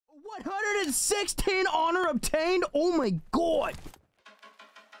116 honor obtained? Oh my god.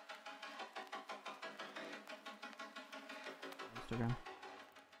 Instagram.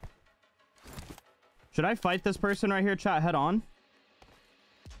 Should I fight this person right here, chat, head on?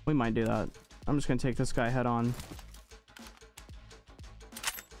 We might do that. I'm just gonna take this guy head on.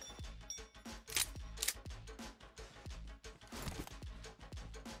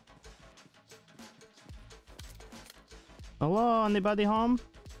 Hello, anybody home?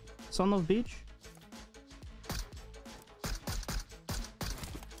 Son of Beach?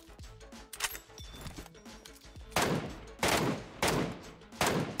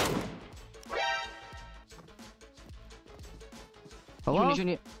 Hello?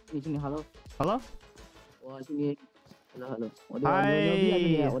 Hello? Hello? Hello.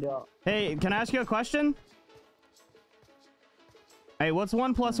 Hi. Hey, can I ask you a question? Hey, what's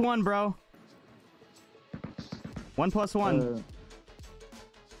 1 + 1, bro? 1 + 1.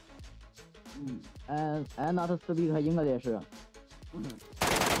 I not speak English.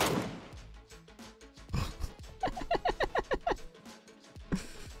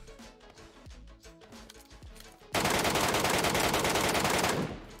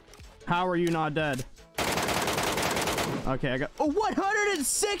 How are you not dead? Okay, I got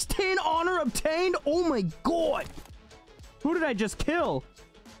 116 honor obtained. Oh my god. Who did I just kill?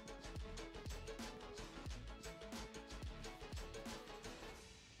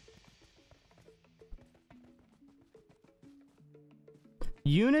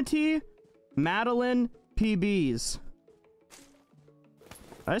 Unity, Madeline, PBs.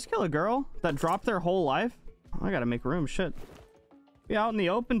 Did I just kill a girl that dropped their whole life? I gotta make room, shit. Be out in the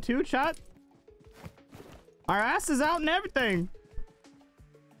open too, chat? Our ass is out and everything.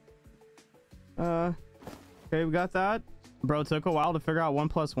 Okay, we got that. Bro, took a while to figure out 1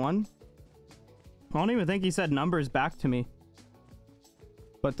 + 1. I don't even think he said numbers back to me.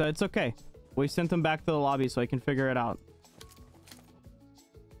 But it's okay. We sent him back to the lobby so I can figure it out.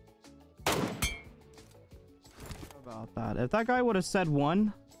 About that. If that guy would have said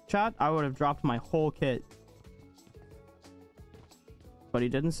 1, chat, I would have dropped my whole kit. But he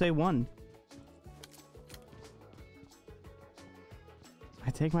didn't say 1. I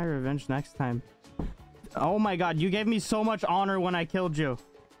take my revenge next time. Oh my god, you gave me so much honor when I killed you.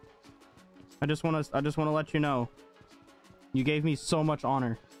 I just want to let you know. You gave me so much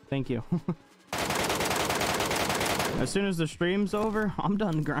honor. Thank you. As soon as the stream's over, I'm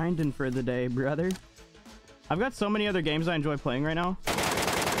done grinding for the day, brother. I've got so many other games I enjoy playing right now.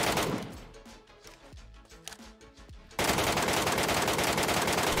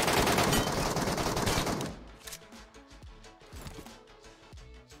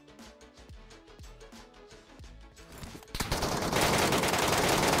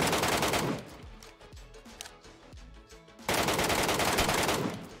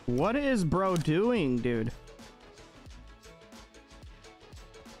 What is bro doing, dude?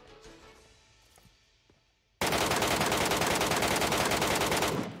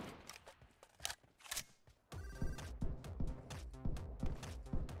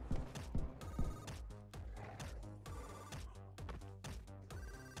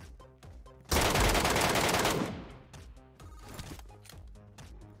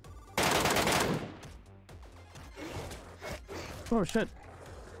 Oh shit.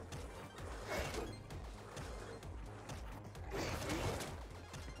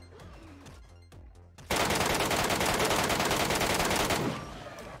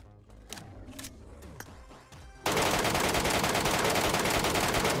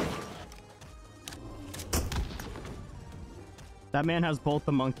 That man has both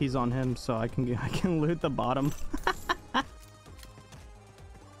the monkeys on him, so I can loot the bottom.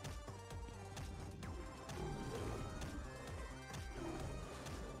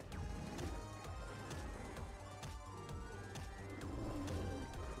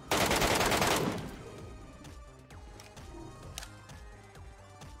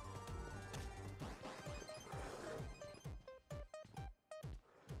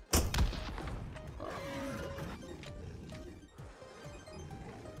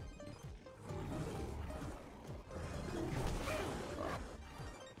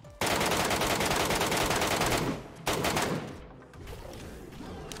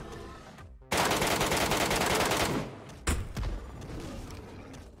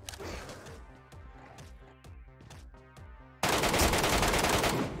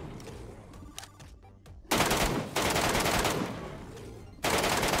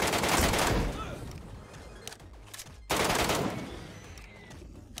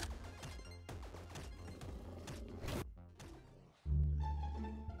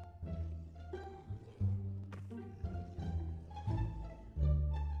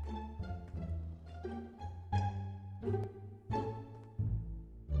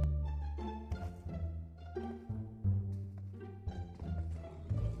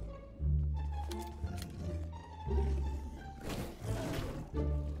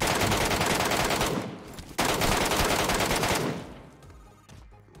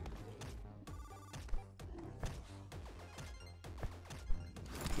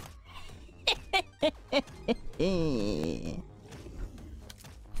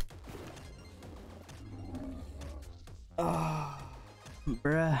 Oh,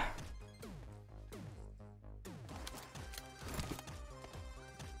 bruh.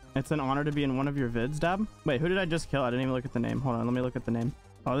 It's an honor to be in one of your vids, Dab. Wait, who did I just kill? I didn't even look at the name. Hold on, let me look at the name.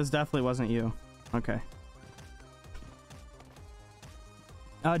 Oh, this definitely wasn't you. Okay.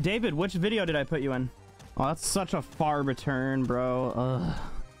 David, which video did I put you in? Oh, that's such a far return, bro. Ugh.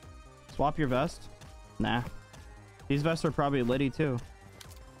 Swap your vest? Nah. These vests are probably litty too.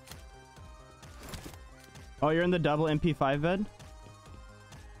 Oh, you're in the double MP5 bed?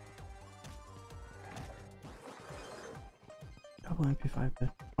 Double MP5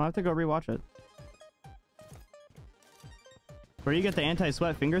 bed. I'll have to go rewatch it. Where do you get the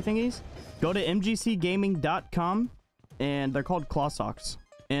anti-sweat finger thingies? Go to mgcgaming.com and they're called claw socks.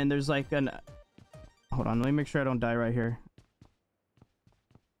 And there's like an... Hold on, let me make sure I don't die right here.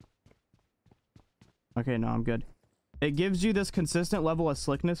 Okay, no, I'm good. It gives you this consistent level of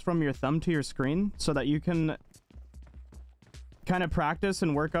slickness from your thumb to your screen so that you can kind of practice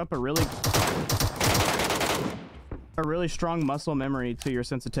and work up a really strong muscle memory to your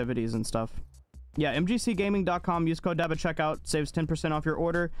sensitivities and stuff. Yeah, mgcgaming.com, use code DAB at checkout, saves 10% off your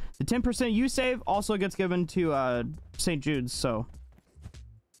order. The 10% you save also gets given to St. Jude's, so...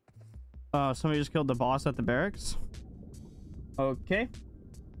 somebody just killed the boss at the barracks. Okay.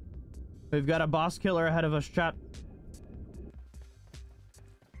 We've got a boss killer ahead of us, chat.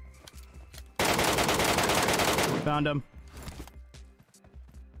 Found him.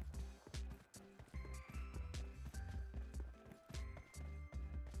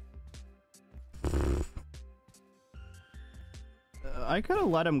 I could have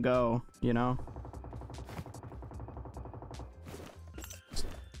let him go, you know.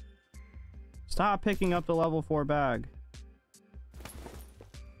 Stop picking up the level 4 bag.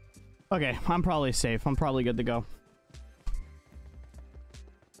 Okay, I'm probably safe. I'm probably good to go.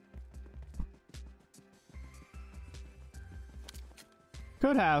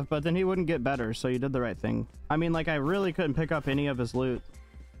 Could have, but then he wouldn't get better, so you did the right thing. I mean, like, I really couldn't pick up any of his loot.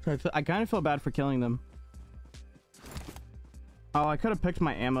 I kind of feel bad for killing them. Oh, I could have picked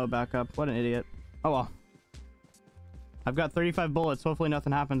my ammo back up. What an idiot. Oh well. I've got 35 bullets. Hopefully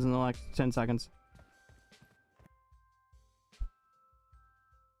nothing happens in the next 10 seconds.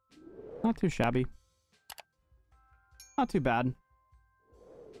 Not too shabby. Not too bad.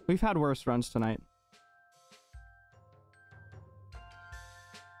 We've had worse runs tonight.